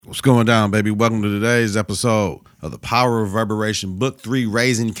What's going down, baby? Welcome to today's episode of the Power of Reverberation Book 3,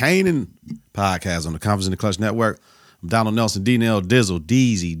 Raising Kanan podcast on the Confidence in the Clutch Network. I'm Donald Nelson, D-Nell, Dizzle,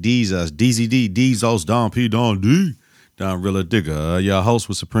 Deezy, Deezus, DZD, Deezos, Don P, Don D, Don Rilla Digger, your host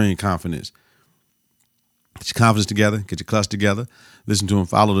with supreme confidence. Get your confidence together, get your clutch together. Listen to and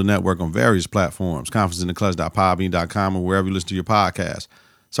follow the network on various platforms, confidenceintheclutch.podbean.com or wherever you listen to your podcast.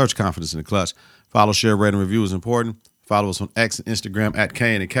 Search Confidence in the Clutch. Follow, share, rate, and review is important. Follow us on X and Instagram at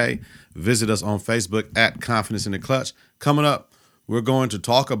Kanan. Visit us on Facebook at Confidence in the Clutch. Coming up, we're going to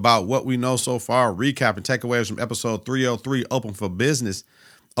talk about what we know so far, recap and takeaways from episode 303, Open for Business,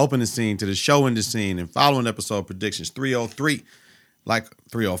 opening scene to the show in the scene, and following episode predictions 303, like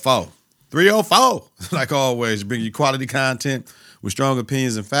 304. 304, like always, bring you quality content with strong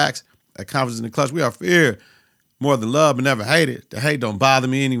opinions and facts. At Confidence in the Clutch, we are fear more than love, but never hate it. The hate don't bother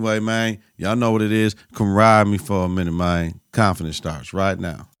me anyway, man. Y'all know what it is. Come ride me for a minute, man. Confidence starts right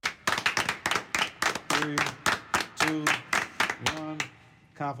now. 3, 2, 1.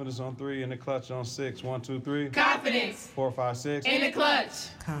 Confidence on 3, in the clutch on 6. 1, 2, 3. Confidence. 4, 5, 6. In the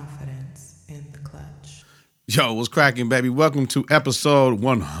clutch. Confidence in the clutch. Yo, what's cracking, baby? Welcome to episode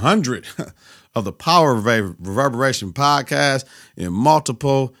 100 of the Power of Reverberation podcast in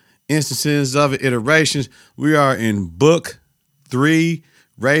multiple instances of it, iterations. We are in book 3,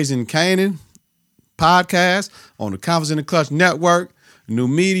 Raising Kanan podcast on the Confidence in the Clutch Network, new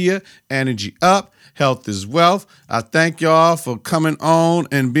media, energy up, health is wealth. I thank y'all for coming on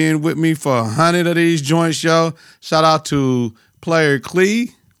and being with me for 100 of these joints, yo. Shout out to player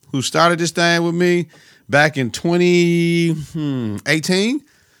Clee, who started this thing with me back in 2018.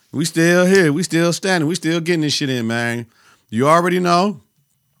 We still here. We still standing. We still getting this shit in, man. You already know.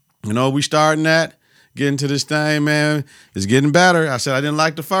 You know, we starting that, getting to this thing, man. It's getting better. I said I didn't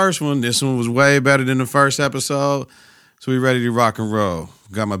like the first one. This one was way better than the first episode. So we ready to rock and roll.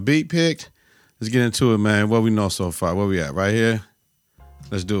 Got my beat picked. Let's get into it, man. What we know so far. Where we at? Right here?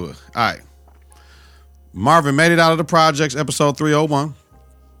 Let's do it. All right. Marvin made it out of the projects, episode 301.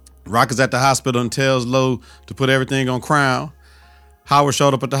 Rock is at the hospital and tells Lou to put everything on Crown. Howard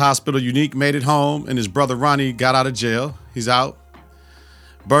showed up at the hospital. Unique made it home, and his brother Ronnie got out of jail. He's out.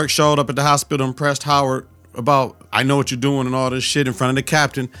 Burke showed up at the hospital and pressed Howard about, I know what you're doing and all this shit in front of the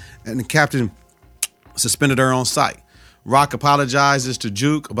captain, and the captain suspended her on site. Rock apologizes to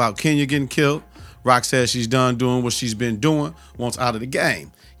Juke about Kenya getting killed. Rock says she's done doing what she's been doing, wants out of the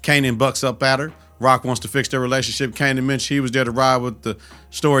game. Kanan bucks up at her. Rock wants to fix their relationship. Kanan mentioned he was there to ride with the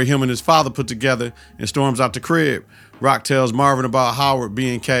story him and his father put together and storms out the crib. Rock tells Marvin about Howard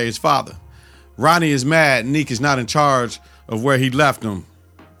being Kay's father. Ronnie is mad. Neek is not in charge of where he left him.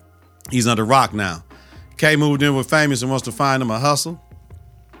 He's under Rock now. Kay moved in with Famous and wants to find him a hustle.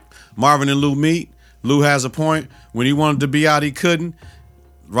 Marvin and Lou meet. Lou has a point. When he wanted to be out, he couldn't.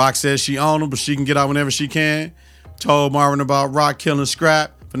 Rock says she owned him, but she can get out whenever she can. Told Marvin about Rock killing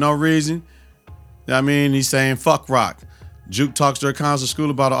Scrap for no reason. I mean, he's saying fuck Rock. Juke talks to her concert school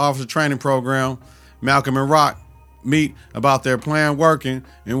about an officer training program. Malcolm and Rock meet about their plan working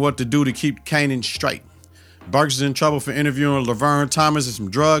and what to do to keep Kanan straight. Burks is in trouble for interviewing Laverne Thomas and some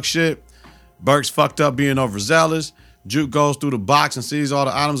drug shit. Burks fucked up being overzealous. Juke goes through the box and sees all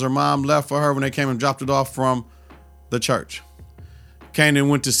the items her mom left for her when they came and dropped it off from the church. Kanan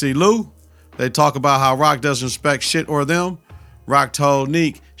went to see Lou. They talk about how Rock doesn't respect shit or them. Rock told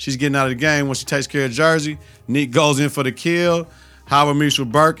Neek she's getting out of the game when she takes care of Jersey. Neek goes in for the kill. Howard meets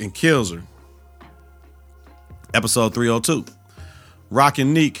with Burke and kills her. Episode 302. Rock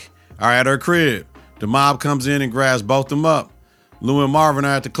and Neek are at her crib. The mob comes in and grabs both them up. Lou and Marvin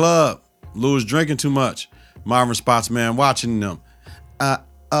are at the club. Lou is drinking too much. Marvin spots man watching them. I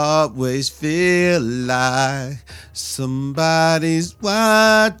always feel like somebody's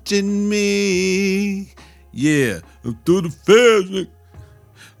watching me. Yeah, I'm through the feds, Nick.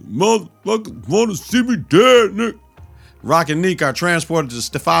 Motherfuckers wanna see me dead, Nick. Rock and Neek are transported to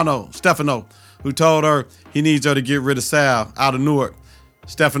Stefano, who told her he needs her to get rid of Sal out of Newark.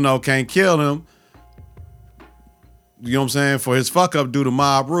 Stefano can't kill him. You know what I'm saying? For his fuck up due to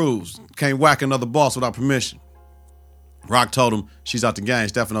mob rules. Can't whack another boss without permission. Rock told him she's out the game.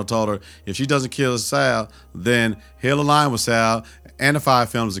 Stefano told her if she doesn't kill Sal, then he'll align with Sal and the Five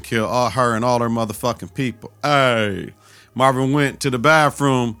Films to kill all her and all her motherfucking people. Hey. Marvin went to the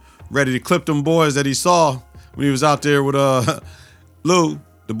bathroom ready to clip them boys that he saw when he was out there with Lou.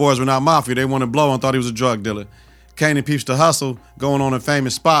 The boys were not mafia. They wanted blow and thought he was a drug dealer. Kanan peeps the hustle going on in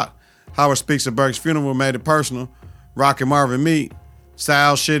Famous spot. Howard speaks at Burke's funeral, made it personal. Rock and Marvin meet.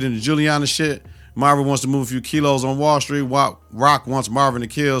 Sal shit and the Juliana shit. Marvin wants to move a few kilos on Wall Street. Rock wants Marvin to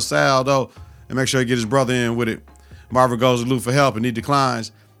kill Sal, though, and make sure he get his brother in with it. Marvin goes to Lou for help, and he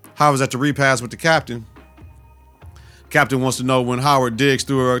declines. Howard's at the repass with the captain. Captain wants to know when Howard digs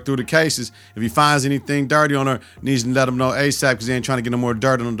through the cases, if he finds anything dirty on her, needs to let him know ASAP because he ain't trying to get no more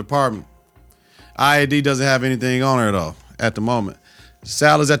dirt on the department. IAD doesn't have anything on her, though, at the moment.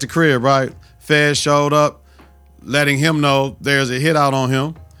 Sal is at the crib, right? Fed showed up, letting him know there's a hit out on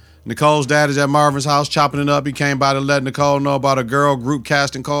him. Nicole's dad is at Marvin's house chopping it up. He came by to let Nicole know about a girl group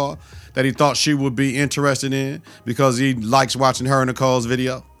casting call that he thought she would be interested in because he likes watching her and Nicole's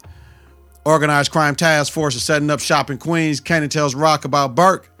video. Organized crime task force is setting up shop in Queens. Kanan tells Rock about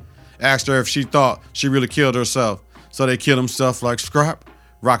Burke. Asked her if she thought she really killed herself. So they killed himself like scrap.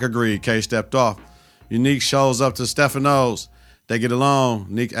 Rock agreed. Kay stepped off. Unique shows up to Stefano's. They get along.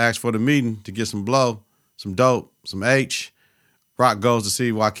 Nick asks for the meeting to get some blow, some dope, some H. Rock goes to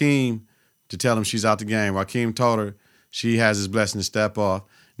see Joaquin to tell him she's out the game. Joaquin told her she has his blessing to step off.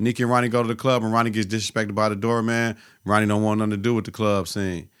 Nick and Ronnie go to the club, and Ronnie gets disrespected by the doorman. Ronnie don't want nothing to do with the club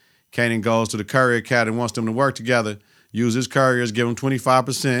scene. Kanan goes to the courier cat and wants them to work together. Use his couriers, give him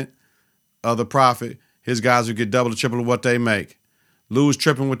 25% of the profit. His guys will get double or triple of what they make. Lou's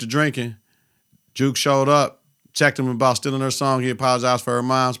tripping with the drinking. Juke showed up, checked him about stealing her song. He apologized for her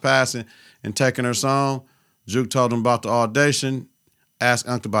mom's passing and taking her song. Juke told him about the audition, asked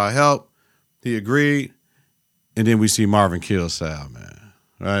Unc about help. He agreed. And then we see Marvin kill Sal, man.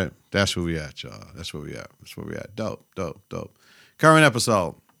 Right? That's where we at, y'all. That's where we at. That's where we at. Dope, dope, dope. Current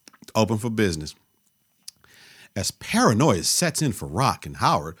episode, open for business. As paranoia sets in for Rock and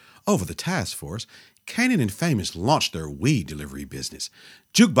Howard over the task force, Kanan and Famous launch their weed delivery business.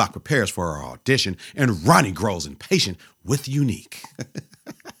 Jukebox prepares for our audition, and Ronnie grows impatient with Unique.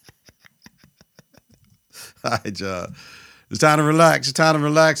 All right, y'all. It's time to relax. It's time to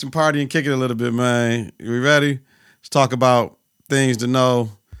relax and party and kick it a little bit, man. We ready? Let's talk about things to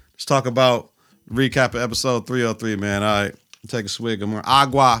know. Let's talk about recap of episode 303, man. All right. Take a swig of more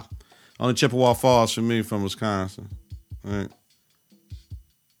agua on the Chippewa Falls for me from Wisconsin. All right.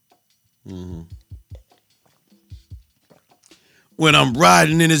 Mm-hmm. When I'm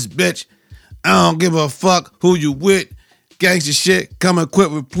riding in this bitch, I don't give a fuck who you with. Gangsta shit, come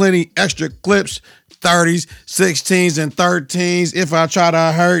equipped with plenty extra clips, 30s, 16s, and 13s. If I try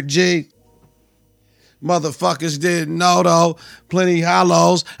to hurt G, motherfuckers didn't know though. Plenty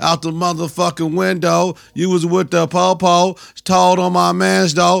hollows out the motherfucking window. You was with the po-po, told on my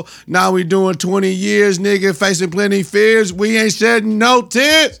mans though. Now we doing 20 years, nigga, facing plenty fears. We ain't shedding no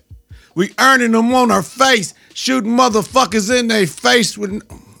tears. We earning them on our face, shooting motherfuckers in their face with...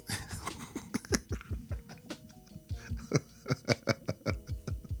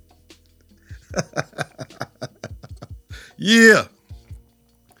 Yeah.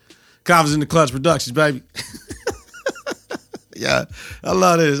 Confidence in the Clutch Productions, baby. Yeah, I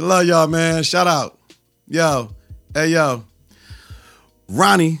love this. I love y'all, man. Shout out. Yo. Hey, yo.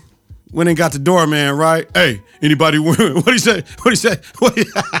 Ronnie went and got the doorman, right? Hey, anybody what'd he say? What'd he say?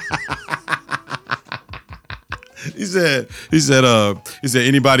 He said,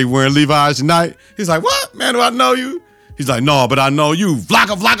 anybody wearing Levi's tonight? He's like, what? Man, do I know you? He's like, no, but I know you.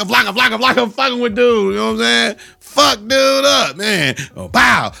 Vlaka, fucking with dude. You know what I'm saying? Fuck dude up, man. Oh,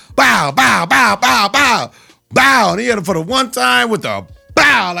 bow. And he hit him for the one time with the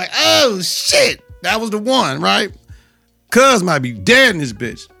bow. Like, oh, shit. That was the one, right? Cuz might be dead in this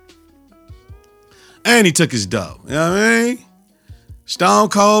bitch. And he took his dough. You know what I mean? Stone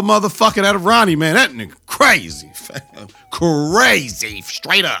cold motherfucker that Ronnie, man. That nigga crazy. Crazy.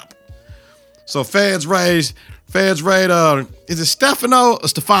 Straight up. So feds raid, is it Stefano or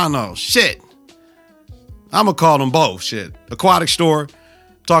Stefano? Shit. I'm going to call them both. Shit. Aquatic store.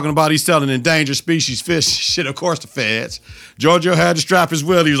 Talking about he's selling endangered species fish. Shit, of course the feds. Giorgio had to strap his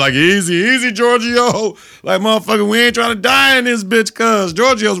will. He was like, easy, Giorgio. Like, motherfucker, we ain't trying to die in this bitch, cuz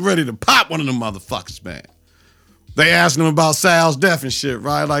Giorgio's ready to pop one of them motherfuckers, man. They asking him about Sal's death and shit,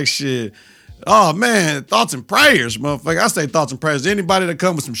 right? Like, shit. Oh, man, thoughts and prayers, motherfucker. I say thoughts and prayers to anybody that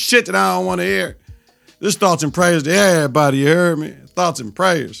come with some shit that I don't want to hear. This thoughts and prayers to everybody, you heard me? Thoughts and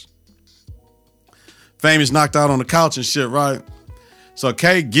prayers. Famous knocked out on the couch and shit, right? So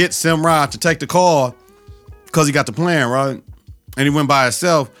Kay gets Simrod to take the call because he got the plan, right? And he went by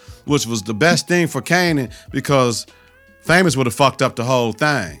himself, which was the best thing for Kanan because Famous would have fucked up the whole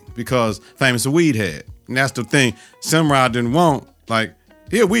thing because Famous a weed head. And that's the thing Simrod didn't want. Like,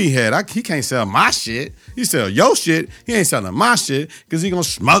 he a weed head. He can't sell my shit. He sell your shit. He ain't selling my shit because he gonna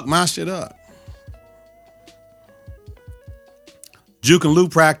smoke my shit up. Juke and Lou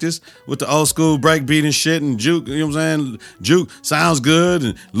practice with the old school breakbeat and shit, and Juke, you know what I'm saying? Juke sounds good,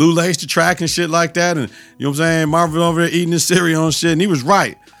 and Lou laced the track and shit like that, and you know what I'm saying? Marvin over there eating his cereal and shit, and he was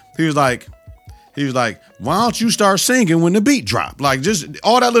right. He was like, He was like, why don't you start singing when the beat drop? Like, just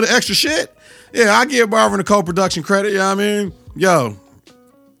all that little extra shit. Yeah, I give Marvin the co-production credit, you know what I mean? Yo,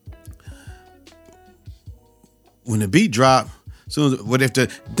 when the beat drop, so what if the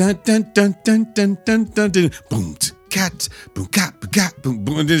dun dun dun dun dun dun dun dun boom cat boom cat boom cat boom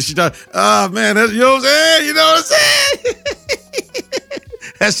boom, and then she started, oh man, that's, you know what I'm saying? You know what I'm saying?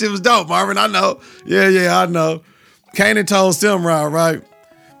 That shit was dope, Marvin. I know. Yeah, I know. Kanan told Simran, right?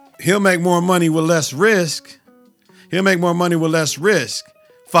 He'll make more money with less risk. He'll make more money with less risk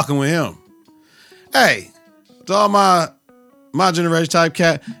fucking with him. Hey, to all my generation type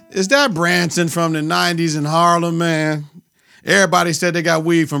cat, is that Branson from the 90s in Harlem, man? Everybody said they got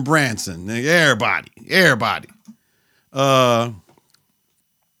weed from Branson. Everybody.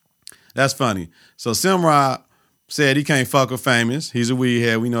 That's funny. So Simran said he can't fuck with Famous. He's a weed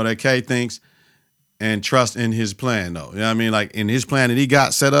head. We know that K thinks and trust in his plan, though. You know what I mean? Like, in his plan that he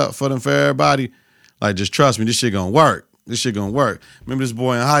got set up for everybody, like, just trust me, this shit gonna work. Remember this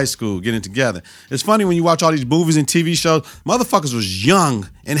boy in high school getting together. It's funny when you watch all these movies and TV shows, motherfuckers was young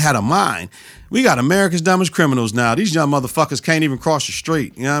and had a mind. We got America's dumbest criminals now. These young motherfuckers can't even cross the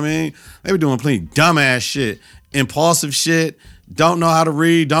street. You know what I mean? They were doing plenty dumbass shit, impulsive shit, don't know how to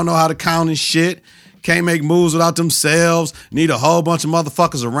read, don't know how to count and shit. Can't make moves without themselves. Need a whole bunch of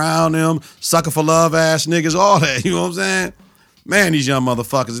motherfuckers around them. Sucker for love ass niggas, all that. You know what I'm saying? Man, these young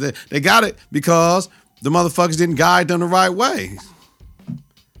motherfuckers, they got it because the motherfuckers didn't guide them the right way. You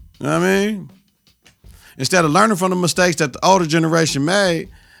know what I mean? Instead of learning from the mistakes that the older generation made,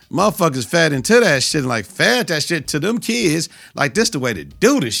 motherfuckers fed into that shit and like fed that shit to them kids. Like, this the way to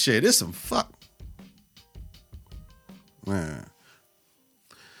do this shit. This some fuck. Man.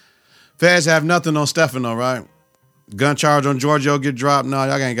 Feds have nothing on Stefano, right? Gun charge on Giorgio get dropped. No,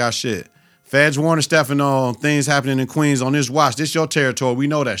 y'all ain't got shit. Feds warning Stefano on things happening in Queens on this watch. This your territory. We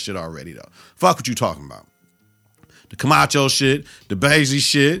know that shit already, though. Fuck what you talking about. The Camacho shit, the Basie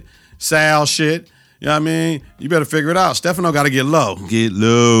shit, Sal shit. You know what I mean? You better figure it out. Stefano got to get low. Get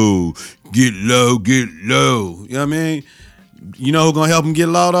low. You know what I mean? You know who gonna help him get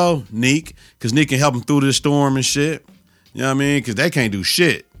low, though? Neek. Because Neek can help him through this storm and shit. You know what I mean? Because they can't do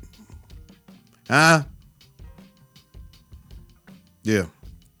shit. Huh? Yeah.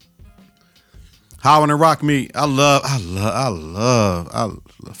 Howard and Rock meet. I love.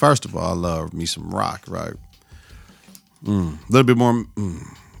 First of all, I love me some Rock, right? A little bit more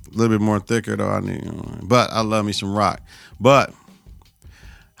thicker though. But I love me some Rock. But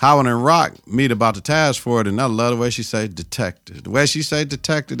Howard and Rock meet about the task for it, and I love the way she say detective. The way she say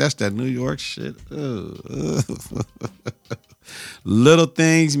detective, that's that New York shit. Little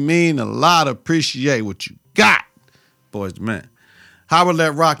things mean a lot. Appreciate what you got, boys to men. Howard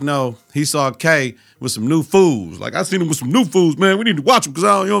let Rock know he saw K with some new fools. Like, I seen him with some new fools, man. We need to watch him because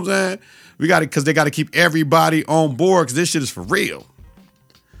I don't, you know what I'm saying? Because they got to keep everybody on board because this shit is for real.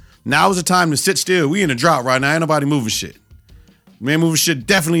 Now is the time to sit still. We in a drought right now. Ain't nobody moving shit. We ain't moving shit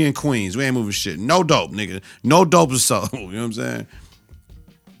definitely in Queens. We ain't moving shit. No dope, nigga. No dope is sold. You know what I'm saying?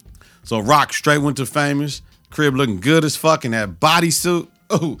 So Rock straight went to Famous. Crib looking good as fuck in that bodysuit.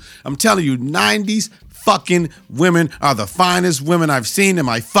 Oh, I'm telling you, 90s fucking women are the finest women I've seen in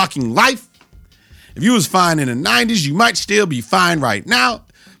my fucking life. If you was fine in the 90s, you might still be fine right now.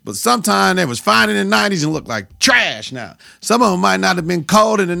 But sometimes they was fine in the 90s and look like trash now. Some of them might not have been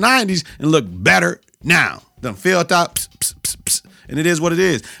cold in the 90s and look better now. Done filled out, pss, pss, pss, pss, and it is what it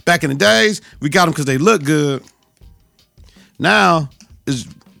is. Back in the days, we got them because they look good. Now,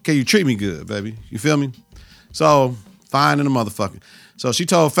 can you treat me good, baby? You feel me? So, fine in the motherfucker. So she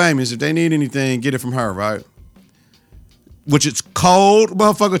told Famous if they need anything, get it from her, right? Which it's cold,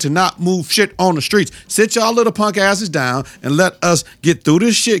 motherfucker, to not move shit on the streets. Sit y'all little punk asses down and let us get through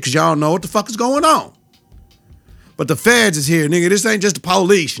this shit because y'all know what the fuck is going on. But the feds is here, nigga. This ain't just the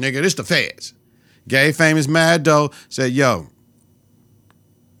police, nigga. This the feds. Gay Famous mad though, said, yo,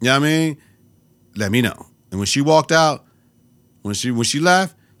 you know what I mean? Let me know. And when she walked out, when she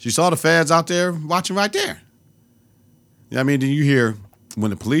left, she saw the feds out there watching right there. You know what I mean? Then you hear,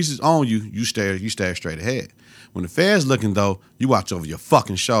 when the police is on you, you stare straight ahead. When the feds looking, though, you watch over your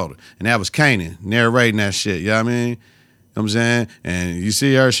fucking shoulder. And that was Kanan narrating that shit, you know what I mean? You know what I'm saying? And you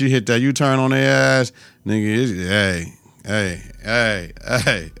see her, she hit that U-turn on their ass. Nigga, hey,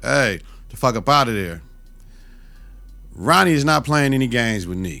 the fuck up out of there. Ronnie is not playing any games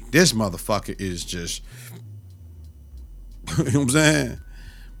with Neek. This motherfucker is just, you know what I'm saying?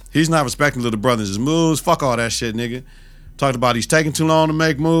 He's not respecting little brothers' moves. Fuck all that shit, nigga. Talked about he's taking too long to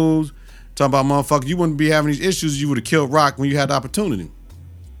make moves. Talking about, motherfucker, you wouldn't be having these issues. You would have killed Rock when you had the opportunity.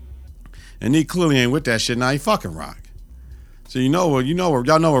 And he clearly ain't with that shit. Now he fucking Rock. So y'all know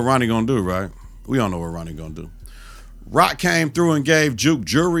what Ronnie gonna do, right? We don't know what Ronnie gonna do. Rock came through and gave Juke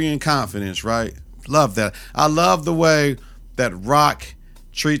jewelry and confidence, right? Love that. I love the way that Rock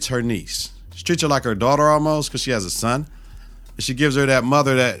treats her niece. She treats her like her daughter almost because she has a son. And she gives her that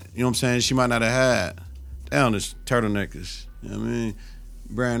mother that, you know what I'm saying, she might not have had. Damn, this turtleneck is, you know what I mean,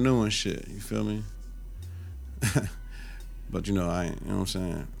 brand new and shit, you feel me? But, you know, I ain't, you know what I'm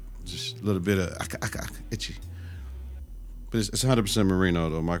saying, just a little bit of, itchy. But it's 100% merino,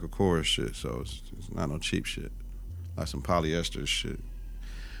 though, Michael Kors shit, so it's not no cheap shit. Like some polyester shit.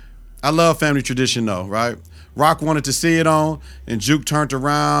 I love family tradition, though, right? Rock wanted to see it on, and Juke turned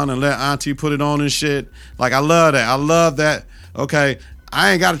around and let Auntie put it on and shit. Like, I love that. I love that. Okay,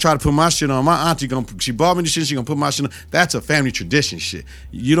 I ain't got to try to put my shit on. My auntie she bought me the shit, she gonna put my shit on. That's a family tradition shit.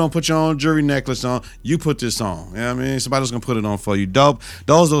 You don't put your own jewelry necklace on, you put this on. You know what I mean? Somebody else gonna put it on for you. Dope.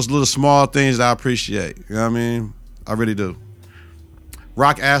 Those little small things that I appreciate. You know what I mean? I really do.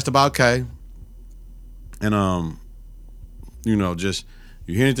 Rock asked about Kay. And, you know, just,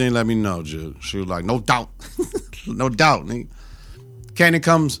 you hear anything, let me know, Jude. She was like, no doubt. No doubt, nigga. Kanan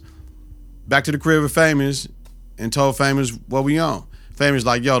comes back to the crib with Famous and told Famous what we on. Famous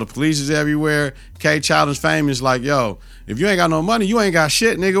like, yo, the police is everywhere. K challenged Famous like, yo, if you ain't got no money, you ain't got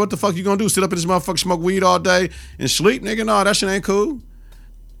shit, nigga. What the fuck you gonna do? Sit up in this motherfucker, smoke weed all day and sleep, nigga? No, that shit ain't cool.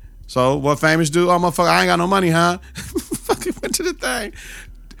 So what Famous do? Oh, motherfucker, I ain't got no money, huh? Fucking went to the thing.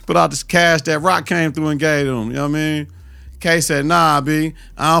 Put out this cash that Rock came through and gave him. You know what I mean? K said, nah, B,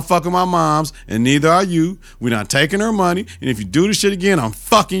 I don't fuck with my moms, and neither are you. We not taking her money, and if you do this shit again, I'm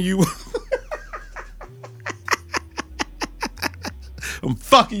fucking you. I'm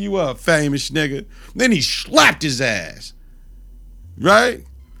fucking you up, Famous nigga. Then he slapped his ass. Right?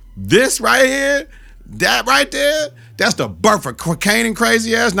 This right here, that right there, that's the birth of Kanan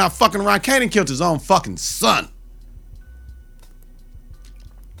crazy ass not fucking around. Kanan killed his own fucking son.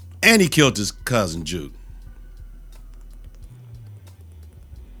 And he killed his cousin, Juke.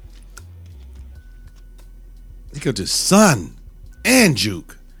 He killed his son and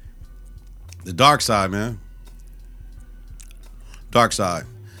Juke. The dark side, man. Dark side.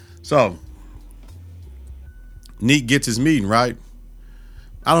 So, Neek gets his meeting, right?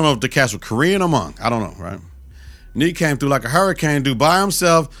 I don't know if the cats were Korean or Hmong. I don't know, right? Neek came through like a hurricane, dude, by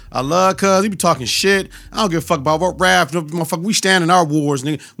himself. I love cuz. He be talking shit. I don't give a fuck about what rap. Motherfucker, we stand in our wars,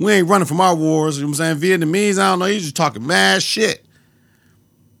 nigga. We ain't running from our wars. You know what I'm saying? Vietnamese, I don't know. He's just talking mad shit.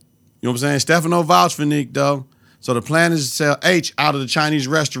 You know what I'm saying? Stefano vouched for Neek, though. So the plan is to sell H out of the Chinese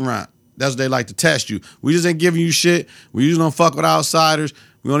restaurant. That's what they like to test you. We just ain't giving you shit. We usually don't fuck with outsiders.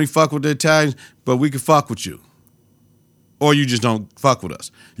 We only fuck with the Italians, but we can fuck with you. Or you just don't fuck with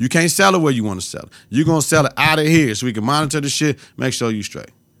us. You can't sell it where you want to sell it. You're going to sell it out of here so we can monitor the shit, make sure you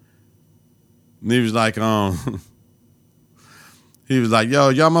straight. And he was like, yo,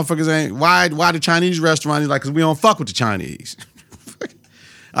 y'all motherfuckers ain't, why the Chinese restaurant? He's like, because we don't fuck with the Chinese.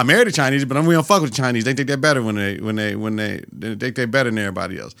 I married a Chinese, but we don't fuck with the Chinese. They think they're better when they think they're better than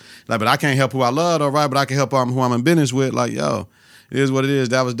everybody else. Like, but I can't help who I love, all right, but I can help who I'm in business with. Like, yo, it is what it is.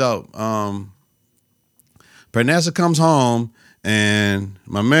 That was dope. Pernessa comes home, and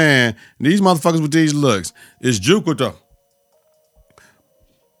my man, these motherfuckers with these looks, is Juke with the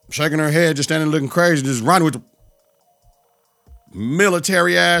shaking her head, just standing looking crazy, just Ronnie with the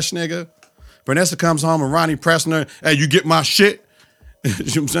military ass nigga. Pernessa comes home, and Ronnie pressing her, hey, you get my shit? You know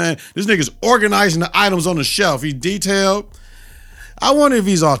what I'm saying? This nigga's organizing the items on the shelf. He's detailed. I wonder if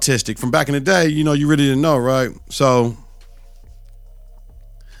he's autistic. From back in the day, you know, you really didn't know, right? So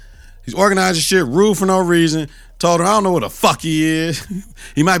he's organizing shit, rude for no reason. Told her, I don't know what the fuck he is.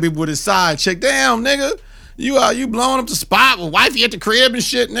 He might be with his side chick. Damn, nigga. You blowing up the spot with wifey at the crib and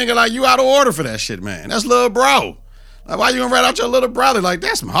shit, nigga. Like, you out of order for that shit, man. That's little bro. Like, why you gonna rat out your little brother? Like,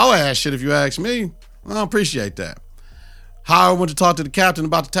 that's some hoe ass shit if you ask me. I don't appreciate that. Howard went to talk to the captain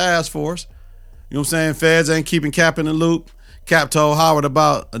about the task force. You know what I'm saying? Feds ain't keeping Cap in the loop. Cap told Howard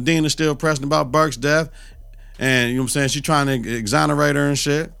about Adina still pressing about Burke's death. And you know what I'm saying? She trying to exonerate her and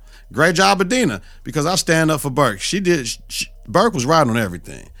shit. Great job, Adina, because I stand up for Burke. Burke was right on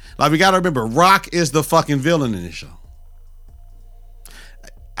everything. Like, we got to remember, Rock is the fucking villain in this show.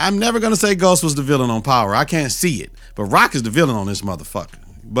 I'm never going to say Ghost was the villain on Power. I can't see it. But Rock is the villain on this motherfucker.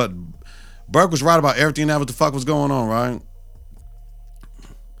 But Burke was right about everything that what the fuck was going on, right?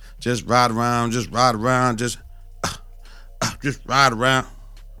 Just ride around, just ride around.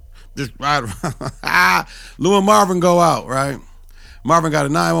 Lou and Marvin go out, right? Marvin got a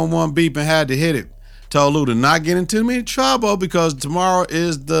 911 beep and had to hit it. Told Lou to not get into me trouble because tomorrow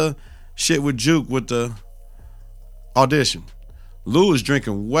is the shit with Juke with the audition. Lou is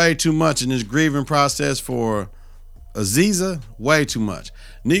drinking way too much in his grieving process for Aziza, way too much.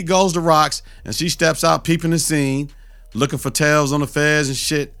 Neek goes to Rocks, and she steps out peeping the scene, looking for tails on the feds and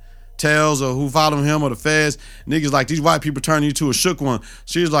shit. Tails or who following him or the feds. Niggas like, these white people turning you to a shook one.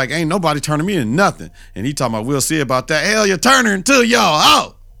 She's like, ain't nobody turning me into nothing. And he talking about, we'll see about that. Hell, you're turning into y'all.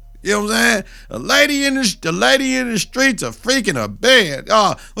 Oh, you know what I'm saying? The lady in the streets a freaking a bed.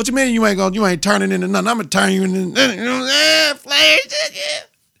 Oh, what you mean you ain't turning into nothing? I'm gonna turn you into, you know what I'm saying? Player shit, yeah.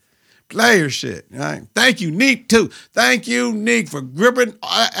 Player shit. All right. Thank you, Neek, too. Thank you, Neek, for gripping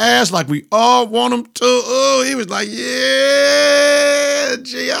ass like we all want him to. Oh, he was like, yeah,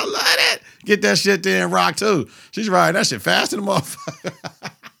 gee, I love that. Get that shit there and Rock, too. She's riding that shit fast in the motherfucker.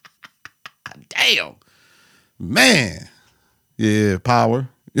 Damn. Man. Yeah, power.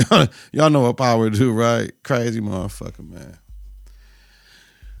 Y'all know what power do, right? Crazy motherfucker, man.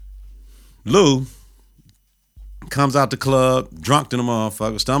 Lou comes out the club, drunk to the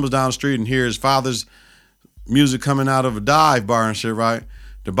motherfucker, stumbles down the street and hears his father's music coming out of a dive bar and shit, right?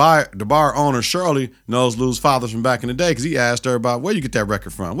 The bar owner, Shirley, knows Lou's father from back in the day because he asked her about, where you get that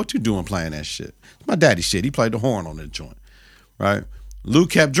record from? What you doing playing that shit? It's my daddy's shit. He played the horn on that joint, right? Lou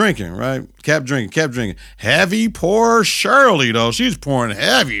kept drinking, right? Kept drinking. Heavy pour Shirley, though. She's pouring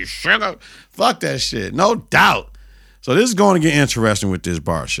heavy sugar. Fuck that shit. No doubt. So this is going to get interesting with this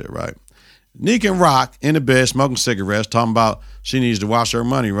bar shit, right? Neek and Rock in the bed smoking cigarettes, talking about she needs to wash her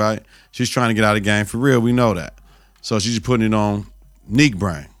money, right? She's trying to get out of the game for real. We know that. So she's putting it on Neek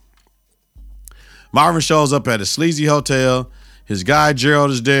brain. Marvin shows up at a sleazy hotel. His guy Gerald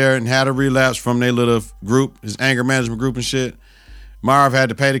is there and had a relapse from their little group, his anger management group and shit. Marv had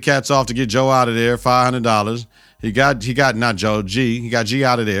to pay the cats off to get Joe out of there, $500. He got not Joe, G. He got G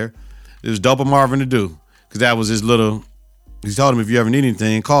out of there. It was dope of Marvin to do because that was his little. He told him, if you ever need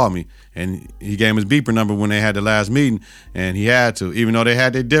anything, call me. And he gave him his beeper number when they had the last meeting, and he had to. Even though they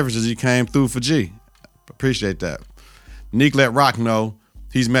had their differences, he came through for G. Appreciate that. Neek let Rock know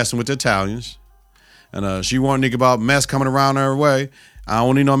he's messing with the Italians. And she warned Neek about mess coming around her way. I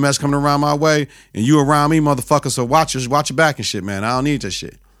don't need no mess coming around my way. And you around me, motherfucker, so watch your back and shit, man. I don't need that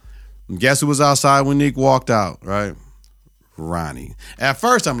shit. And guess who was outside when Neek walked out, right? Ronnie. At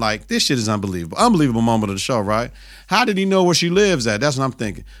first, I'm like, this shit is unbelievable. Unbelievable moment of the show, right? How did he know where she lives at? That's what I'm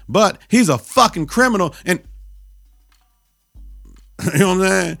thinking. But he's a fucking criminal, and you know what I'm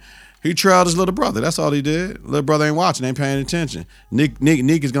saying? He trailed his little brother. That's all he did. Little brother ain't watching, ain't paying attention. Neek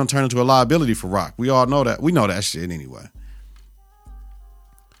is gonna turn into a liability for Rock. We all know that. We know that shit anyway.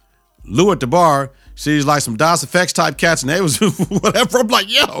 Lou at the bar sees like some DOS effects type cats, and they was whatever. I'm like,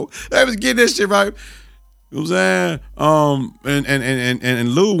 yo, they was getting this shit right. You know what I'm saying? And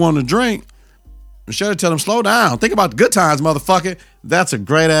Lou wanted to drink. Michelle tell him, slow down. Think about the good times, motherfucker. That's a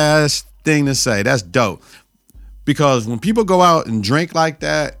great ass thing to say. That's dope. Because when people go out and drink like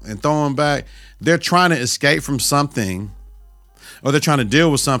that and throw them back, they're trying to escape from something, or they're trying to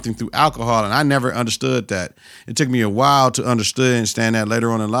deal with something through alcohol. And I never understood that. It took me a while to understand that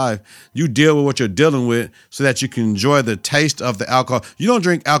later on in life. You deal with what you're dealing with so that you can enjoy the taste of the alcohol. You don't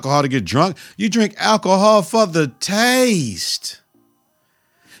drink alcohol to get drunk. You drink alcohol for the taste.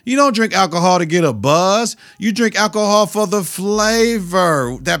 You don't drink alcohol to get a buzz. You drink alcohol for the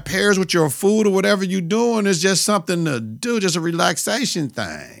flavor that pairs with your food or whatever you're doing. It's just something to do, just a relaxation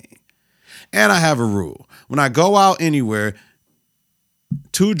thing. And I have a rule. When I go out anywhere,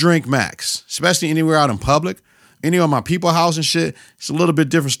 2 drink max, especially anywhere out in public, anywhere at my people house and shit. It's a little bit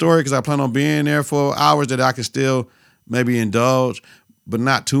different story because I plan on being there for hours that I can still maybe indulge, but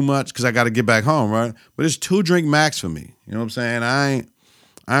not too much because I got to get back home, right? But it's 2 drink max for me. You know what I'm saying?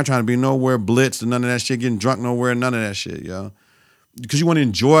 I ain't trying to be nowhere blitzed and none of that shit, getting drunk nowhere, none of that shit, yo. Because you want to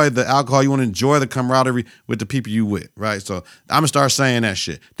enjoy the alcohol, you want to enjoy the camaraderie with the people you with, right? So I'm going to start saying that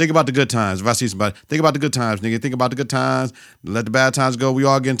shit. Think about the good times. If I see somebody, think about the good times, nigga. Think about the good times. Let the bad times go. We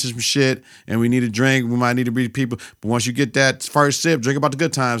all get into some shit and we need a drink. We might need to be people. But once you get that first sip, drink about the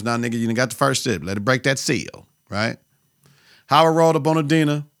good times now, nigga. You done got the first sip. Let it break that seal, right? Howard rolled up on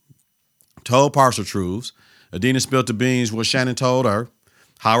Adina, told partial truths. Adina spilled the beans what Shannon told her.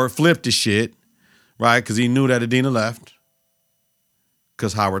 Howard flipped the shit, right? Because he knew that Adina left.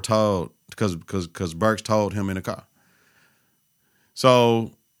 Because Howard told, because Burks told him in the car.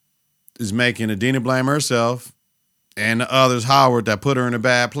 So is making Adina blame herself and the others, Howard, that put her in a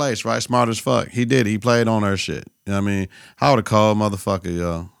bad place, right? Smart as fuck. He did. He played on her shit. You know what I mean? Howard a cold motherfucker,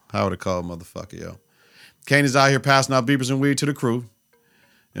 yo. Howard a cold motherfucker, yo. Kanan's out here passing out beepers and weed to the crew.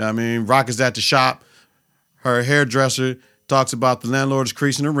 You know what I mean? Rock is at the shop. Her hairdresser talks about the landlord's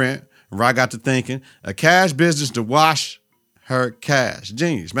increasing the rent. Rock got to thinking, a cash business to wash her cash.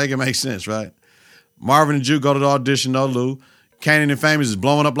 Genius. Make it make sense, right? Marvin and Jew go to the audition, no Lou. Kanan and Famous is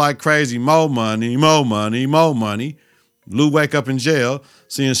blowing up like crazy. More money, more money, more money. Lou wake up in jail,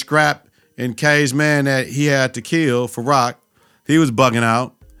 seeing Scrap and K's man that he had to kill for Rock. He was bugging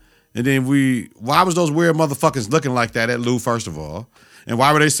out. And then why was those weird motherfuckers looking like that at Lou, first of all? And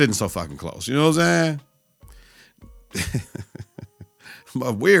why were they sitting so fucking close? You know what I'm saying?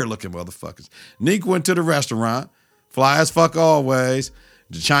 Weird looking motherfuckers. Neek went to the restaurant. Fly as fuck always.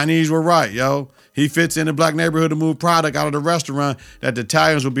 The Chinese were right, yo. He fits in the black neighborhood to move product out of the restaurant that the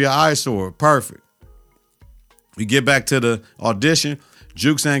Italians would be an eyesore. Perfect. We get back to the audition.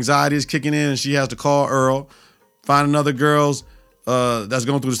 Juke's anxiety is kicking in and she has to call Earl. Find another girl's that's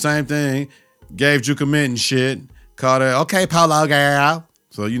going through the same thing. Gave Juke a mint and shit. Called her, okay, Polo girl.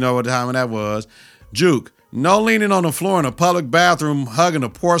 So you know what time that was. Juke, no leaning on the floor in a public bathroom hugging a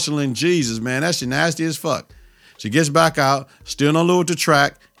porcelain Jesus, man. That shit nasty as fuck. She gets back out, still no Lou at the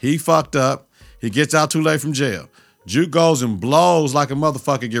track. He fucked up. He gets out too late from jail. Juke goes and blows like a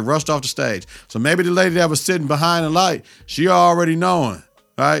motherfucker, get rushed off the stage. So maybe the lady that was sitting behind the light, she already knowing,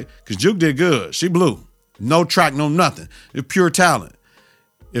 right? Because Juke did good. She blew. No track, no nothing. It's pure talent.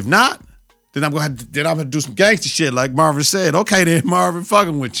 If not, then I'm going to do some gangster shit like Marvin said. Okay then, Marvin,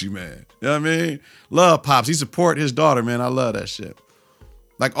 fucking with you, man. You know what I mean? Love Pops. He support his daughter, man. I love that shit.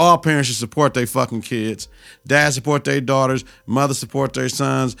 Like all parents should support their fucking kids. Dad support their daughters. Mother support their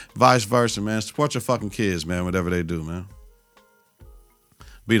sons. Vice versa, man. Support your fucking kids, man, whatever they do, man.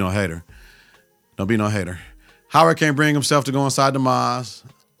 Be no hater. Don't be no hater. Howard can't bring himself to go inside the mosque.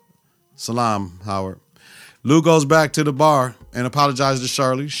 Salam, Howard. Lou goes back to the bar and apologizes to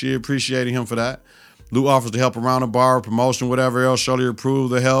Shirley. She appreciated him for that. Lou offers to help around the bar, promotion, whatever else. Shirley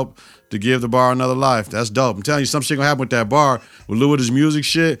approved the help to give the bar another life. That's dope. I'm telling you, some shit gonna happen with that bar, with Lou with his music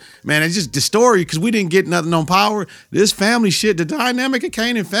shit. Man, it's just the story, because we didn't get nothing on Power. This family shit, the dynamic of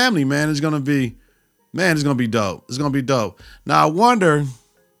Kanan family, man, is gonna be, it's gonna be dope. It's gonna be dope. Now, I wonder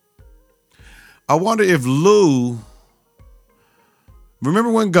if Lou,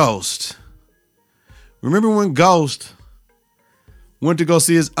 remember when Ghost went to go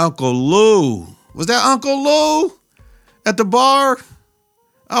see his Uncle Lou? Was that Uncle Lou at the bar?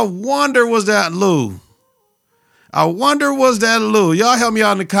 I wonder was that Lou. Y'all help me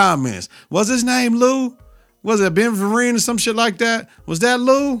out in the comments. Was his name Lou? Was it Ben Vereen or some shit like that? Was that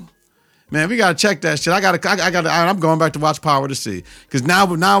Lou? Man, we gotta check that shit. I'm going back to watch Power to see. Because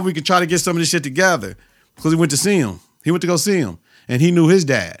now we can try to get some of this shit together. Because he went to see him. He went to go see him. And he knew his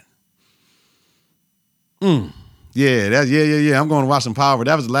dad. Yeah. I'm going to watch some Power.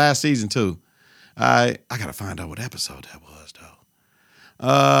 That was the last season too. I gotta find out what episode that was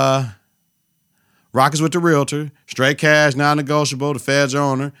though. Rock is with the realtor. Straight cash, non-negotiable. The feds are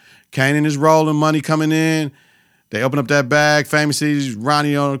on her. Kanan is rolling, money coming in. They open up that bag. Famous sees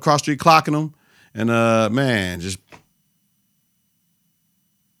Ronnie on the cross street clocking them. And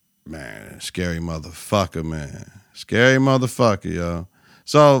scary motherfucker, man. Scary motherfucker, y'all.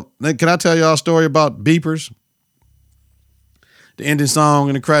 So, can I tell y'all a story about Beepers? The ending song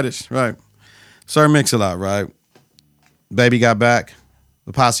and the credits, right? Sir Mix-a-Lot, right? Baby Got Back,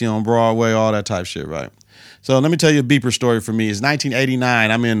 the Posse on Broadway, all that type shit, right? So let me tell you a Beeper story for me. It's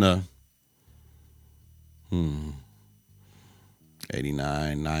 1989. I'm in the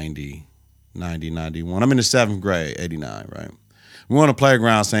 89, 90, 91. I'm in the 7th grade, 89, right? We're on the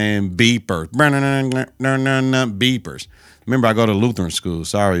playground saying beepers. Beepers. Remember, I go to Lutheran school.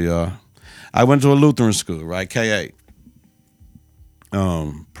 Sorry, y'all. I went to a Lutheran school, right? K8.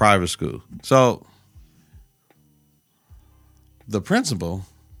 Private school. So the principal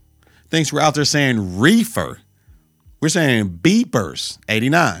thinks we're out there saying reefer. We're saying beepers.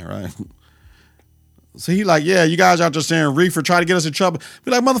 89, right? So he like, yeah, you guys out there saying reefer, try to get us in trouble.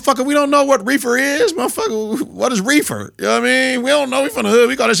 Be like, motherfucker, we don't know what reefer is. Motherfucker, what is reefer? You know what I mean? We don't know. We from the hood.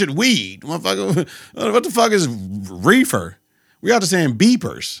 We call that shit weed. Motherfucker, what the fuck is reefer? We out there saying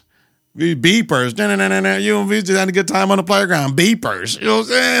beepers. Beepers. You know, we just had a good time on the playground. Beepers. You know what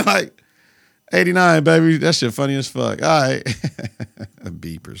I'm saying? Like, 89, baby. That shit funny as fuck. All right.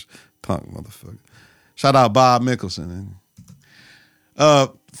 Beepers. Punk motherfucker. Shout out Bob Mickelson.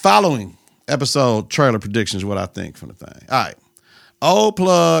 Following episode trailer predictions, what I think from the thing. All right. Old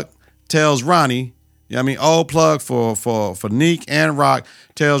Plug tells Ronnie, you know what I mean? Old Plug for Neek and Rock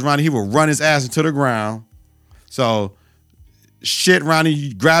tells Ronnie he will run his ass into the ground. So, shit,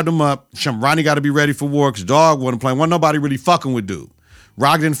 Ronnie grabbed him up. Ronnie got to be ready for war because dog wasn't playing. Wasn't nobody really fucking with dude.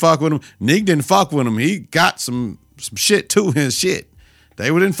 Rock didn't fuck with him. Neek didn't fuck with him. He got some shit to his shit. They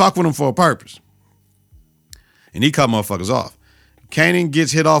didn't fuck with him for a purpose. And he cut motherfuckers off. Kanan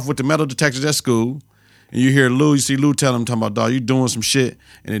gets hit off with the metal detectors at school. And you hear Lou, you see Lou tell him, talking about, dog, you doing some shit.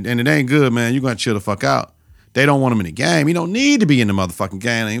 And it ain't good, man. You going to chill the fuck out. They don't want him in the game. He don't need to be in the motherfucking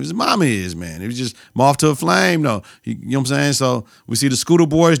game. His mama is, man. He was just moth to a flame, though. You know what I'm saying? So we see the Scooter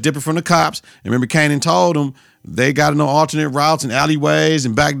boys dipping from the cops. And remember, Kanan told them they got to know alternate routes and alleyways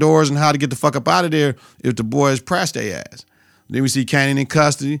and back doors and how to get the fuck up out of there if the boys press their ass. Then we see Kanan in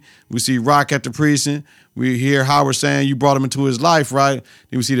custody. We see Rock at the precinct. We hear Howard saying you brought him into his life, right?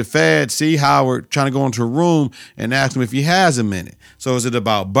 Then we see the Fed see Howard trying to go into a room and ask him if he has a minute. So is it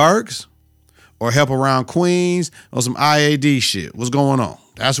about Burks or help around Queens or some IAD shit? What's going on?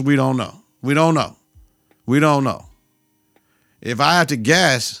 That's what we don't know. We don't know. We don't know. If I had to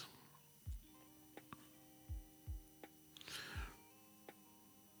guess,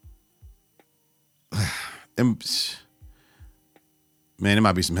 man, there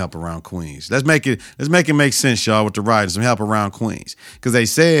might be some help around Queens. Let's make it make sense, y'all, with the writing. Some help around Queens. Because they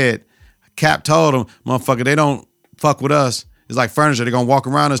said, Cap told them, motherfucker, they don't fuck with us. It's like furniture. They're going to walk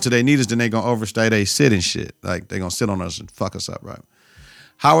around us till they need us, then they're going to overstay they sit and shit. Like, they're going to sit on us and fuck us up, right?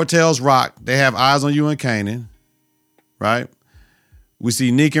 Howard tells Rock, they have eyes on you and Kanan, right? We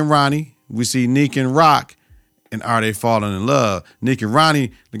see Neek and Ronnie. We see Neek and Rock. And are they falling in love? Neek and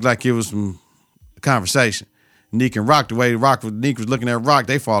Ronnie look like it was some conversation. Neek and Rock, the way Neek was looking at Rock,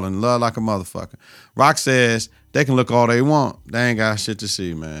 they fall in love like a motherfucker. Rock says they can look all they want. They ain't got shit to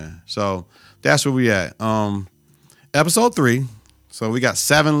see, man. So that's where we at. Episode 3. So we got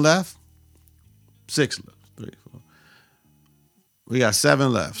 7 left. 6 left. 3, 4. We got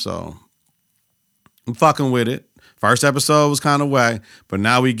 7 left. So I'm fucking with it. First episode was kind of whack, but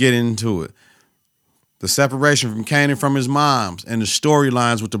now we get into it. The separation from Kanan from his moms and the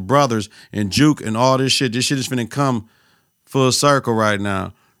storylines with the brothers and Juke and all this shit. This shit is finna come full circle right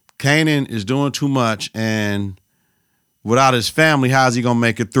now. Kanan is doing too much, and without his family, how's he gonna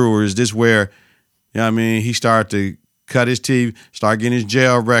make it through? Or is this where, you know what I mean, he started to cut his teeth, start getting his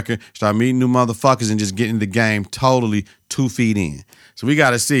jail record, start meeting new motherfuckers and just getting the game totally 2 feet in? So we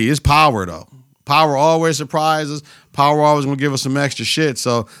gotta see. It's Power, though. Power always surprises. Power always gonna give us some extra shit.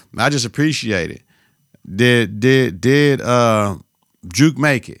 So I just appreciate it. Did Juke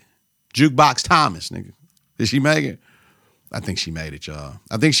make it? Jukebox Thomas, nigga. Did she make it? I think she made it, y'all.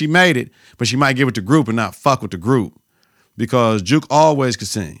 I think she made it, but she might give it to group and not fuck with the group because Juke always could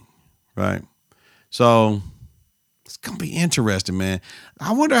sing, right? So it's gonna be interesting, man.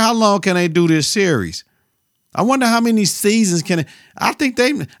 I wonder how long can they do this series? I wonder how many seasons can it. I think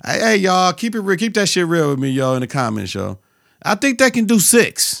hey, y'all, keep it real. Keep that shit real with me, y'all, in the comments, y'all. I think they can do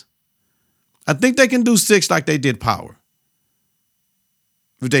 6. I think they can do 6 like they did Power.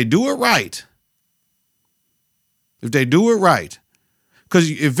 If they do it right.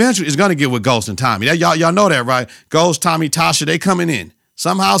 Because eventually it's going to get with Ghost and Tommy. Y'all know that, right? Ghost, Tommy, Tasha, they coming in.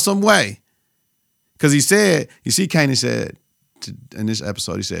 Somehow, some way. Because he said, you see, Kanan said in this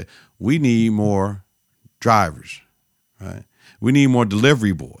episode, he said, we need more drivers, right? We need more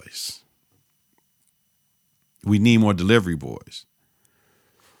delivery boys.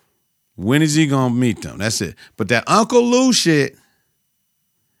 When is he going to meet them? That's it. But that Uncle Lou shit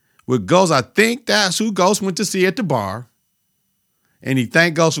with Ghost, I think that's who Ghost went to see at the bar. And he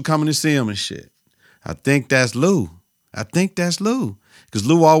thanked Ghost for coming to see him and shit. I think that's Lou. Because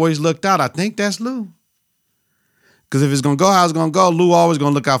Lou always looked out. I think that's Lou. Because if it's going to go how it's going to go, Lou always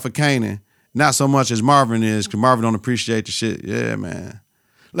going to look out for Kanan. Not so much as Marvin is, because Marvin don't appreciate the shit. Yeah, man.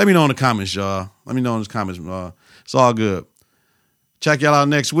 Let me know in the comments, y'all. It's all good. Check y'all out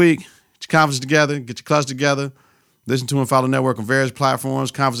next week. Get your confidence together. Get your clutch together. Listen to and follow the network on various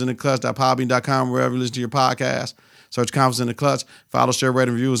platforms. ConfidenceInTheClutch.podbean.com, wherever you listen to your podcast. Search Confidence in the Clutch. Follow, share, rate,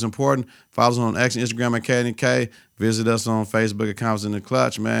 and review is important. Follow us on X and Instagram at KNK. Visit us on Facebook at Confidence in the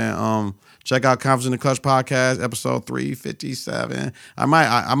Clutch, man. Check out Confidence in the Clutch podcast, episode 357.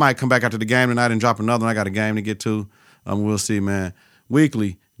 I might come back after the game tonight and drop another one. I got a game to get to. We'll see, man.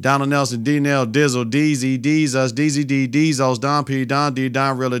 Weekly. Donald Nelson, D-Nell, Dizzle, DZ, Deezus, DZD, Deezos, Don P, Don D,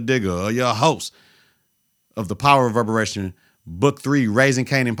 Don Rilla Digger, your host of the Power Reverberation Book 3 Raising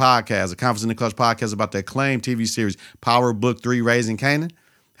Kanan podcast, a Confidence in the Clutch podcast about the acclaimed TV series Power Book 3 Raising Kanan.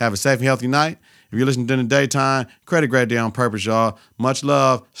 Have a safe and healthy night. If you're listening during the daytime, credit great day on purpose, y'all. Much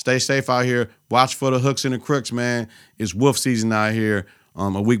love. Stay safe out here. Watch for the hooks and the crooks, man. It's wolf season out here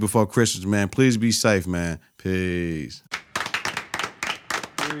a week before Christmas, man. Please be safe, man. Peace.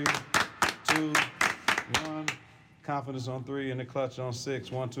 3, 2, 1. Confidence on 3 and the clutch on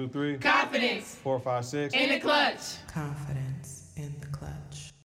 6. 1, 2, 3. Confidence. 4, 5, 6. In the clutch. Confidence.